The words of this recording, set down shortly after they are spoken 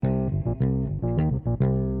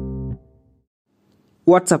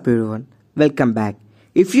What's up, everyone? Welcome back.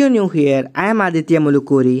 If you're new here, I am Aditya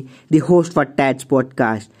Mulukuri, the host for TAD's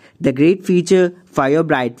podcast, The Great Future for Your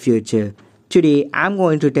Bright Future. Today, I'm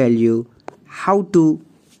going to tell you how to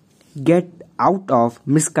get out of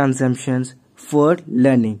misconceptions for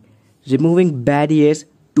learning, removing barriers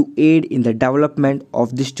to aid in the development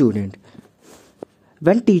of the student.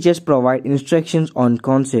 When teachers provide instructions on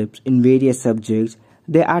concepts in various subjects,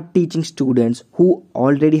 they are teaching students who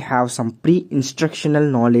already have some pre-instructional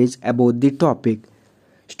knowledge about the topic.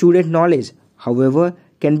 Student knowledge, however,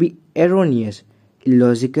 can be erroneous,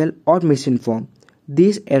 illogical, or misinformed.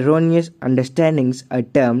 These erroneous understandings are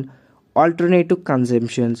termed alternative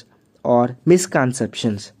conceptions or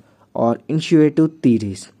misconceptions or intuitive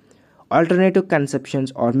theories. Alternative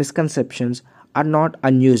conceptions or misconceptions are not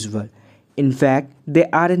unusual. In fact, they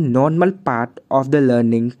are a normal part of the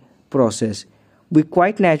learning process. We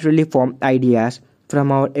quite naturally form ideas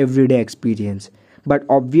from our everyday experience. But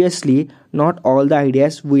obviously, not all the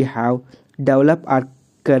ideas we have developed are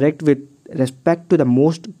correct with respect to the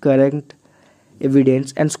most current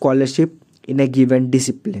evidence and scholarship in a given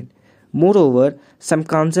discipline. Moreover, some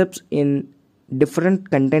concepts in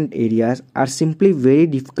different content areas are simply very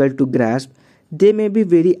difficult to grasp. They may be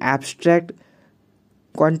very abstract,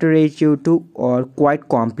 counterintuitive, or quite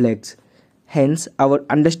complex. Hence, our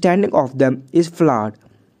understanding of them is flawed.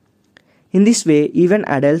 In this way, even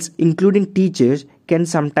adults, including teachers, can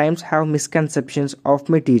sometimes have misconceptions of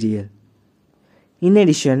material. In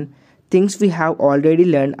addition, things we have already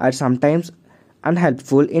learned are sometimes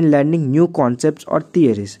unhelpful in learning new concepts or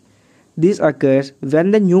theories. This occurs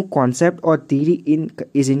when the new concept or theory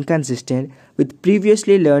is inconsistent with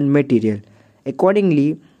previously learned material.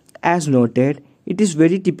 Accordingly, as noted, it is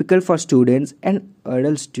very typical for students and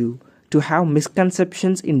adults to have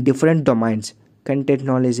misconceptions in different domains, content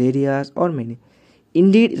knowledge areas, or many.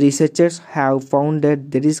 Indeed, researchers have found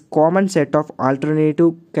that there is common set of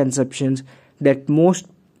alternative conceptions that most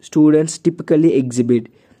students typically exhibit.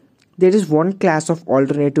 There is one class of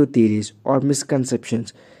alternative theories or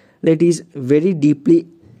misconceptions that is very deeply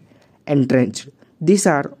entrenched. These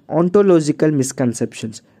are ontological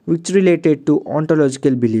misconceptions, which related to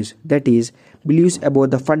ontological beliefs, that is, beliefs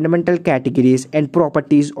about the fundamental categories and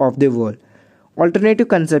properties of the world. Alternative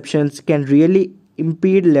conceptions can really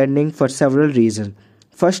impede learning for several reasons.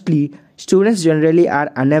 Firstly, students generally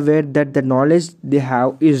are unaware that the knowledge they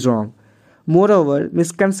have is wrong. Moreover,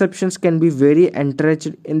 misconceptions can be very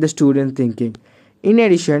entrenched in the student thinking. In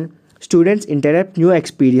addition, students interrupt new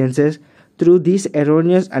experiences through these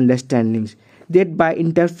erroneous understandings, thereby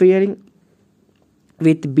interfering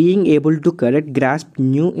with being able to correct grasp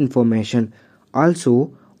new information.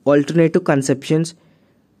 Also, alternative conceptions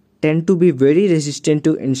tend to be very resistant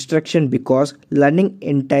to instruction because learning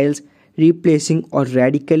entails replacing or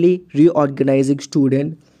radically reorganizing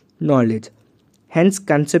student knowledge. Hence,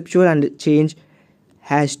 conceptual change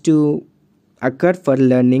has to occur for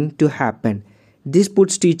learning to happen. This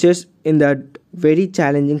puts teachers in the very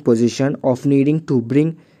challenging position of needing to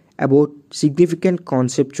bring about significant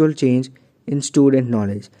conceptual change in student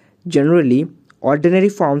knowledge. Generally, ordinary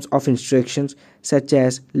forms of instructions such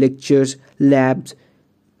as lectures, labs,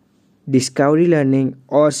 discovery learning,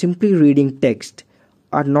 or simply reading text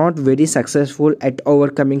are not very successful at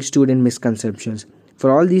overcoming student misconceptions.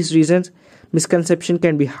 For all these reasons, misconception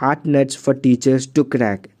can be hard nuts for teachers to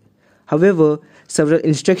crack. However, several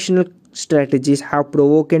instructional strategies have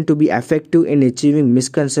proven to be effective in achieving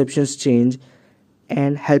misconceptions change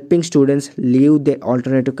and helping students leave their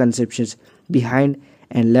alternative conceptions behind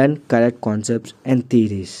and learn correct concepts and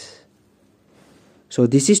theories. So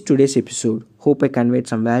this is today's episode. Hope I conveyed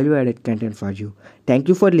some value added content for you. Thank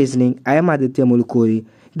you for listening. I am Aditya Mulukuri,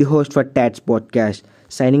 the host for TAD's podcast.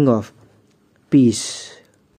 Signing off. Peace.